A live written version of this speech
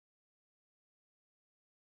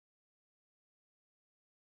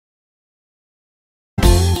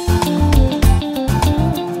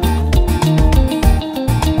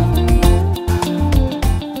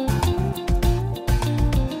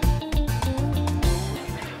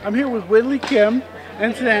I'm here with Whitley, Kim,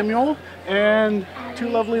 and Samuel, and two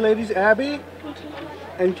lovely ladies, Abby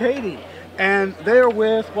and Katie. And they are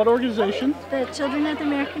with what organization? The Children of the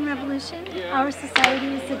American Revolution. Our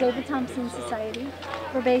society is the David Thompson Society.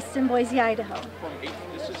 We're based in Boise, Idaho.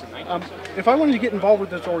 If I wanted to get involved with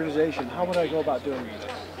this organization, how would I go about doing this?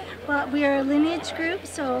 Well, we are a lineage group,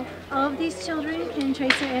 so all of these children can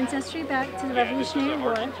trace their ancestry back to the Revolutionary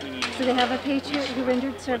War. So they have a patriot who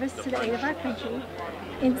rendered service to the aid of our country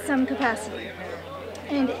in some capacity.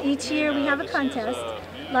 And each year we have a contest.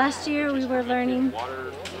 Last year we were learning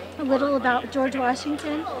a little about George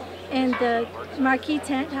Washington and the marquee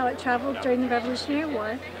tent, how it traveled during the Revolutionary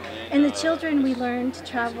War. And the children we learned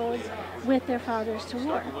traveled with their fathers to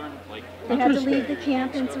war. They had to leave the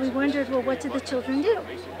camp, and so we wondered, well, what did the children do?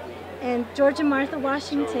 And George and Martha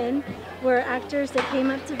Washington were actors that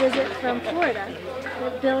came up to visit from Florida,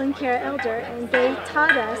 with Bill and Kara Elder, and they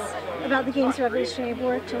taught us about the games of Revolutionary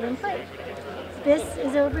War children played. This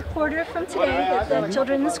is a recorder from today that the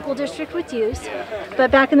children in the school district would use, but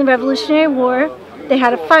back in the Revolutionary War, they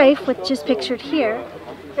had a fife, which is pictured here,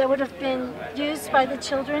 that would have been used by the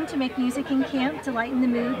children to make music in camp to lighten the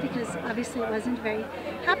mood, because obviously it wasn't a very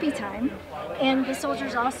happy time. And the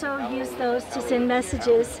soldiers also used those to send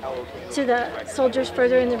messages to the soldiers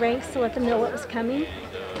further in the ranks to let them know what was coming.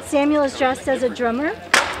 Samuel is dressed as a drummer.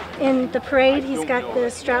 In the parade, he's got the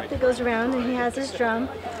strap that goes around and he has his drum.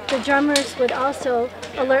 The drummers would also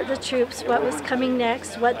alert the troops what was coming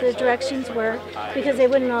next, what the directions were, because they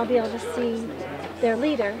wouldn't all be able to see their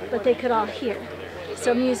leader, but they could all hear.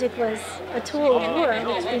 So music was a tool of war,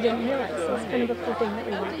 which we didn't realize. So it's kind of a cool thing that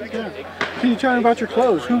we wanted. Yeah. Can you tell me about your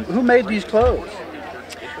clothes? Who made these clothes?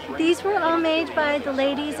 These were all made by the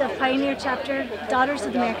ladies of Pioneer Chapter, Daughters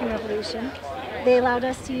of the American Revolution. They allowed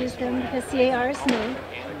us to use them because C.A.R. is new.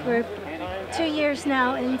 We're 2 years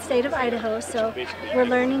now in the state of Idaho, so we're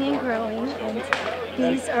learning and growing, and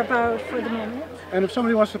these are borrowed for the moment. And if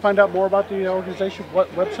somebody wants to find out more about the organization, what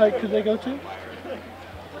website could they go to?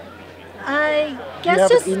 I guess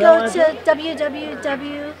just go to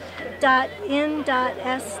www.N.S.C.A.R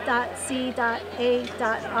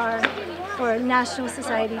for National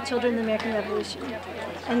Society Children of the American Revolution,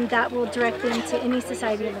 and that will direct them to any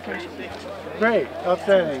society in the country. Great,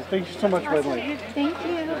 outstanding. Thank you so much, Whitley. Thank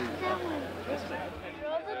you.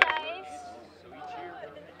 Roll the dice,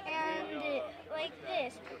 and like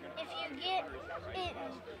this. If you get it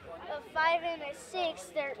a 5 and a 6,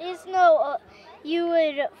 there is no. You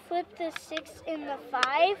would flip the 6 in the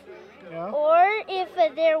 5, Yeah. or if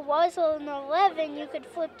there was an 11, you could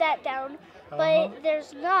flip that down, but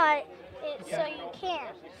there's not, so you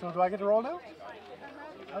can't. So do I get to roll now?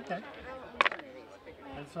 Okay.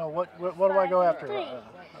 And so what do I go after? A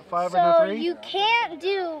 5 and a 3? So you can't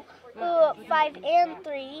do 5 and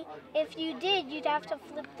 3. If you did, you'd have to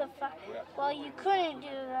flip the 5. Well, you couldn't do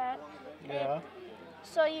that. Yeah.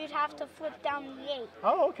 So you'd have to flip down the 8.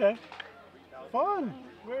 Oh, okay. Fun.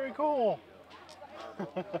 Very cool.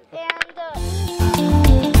 And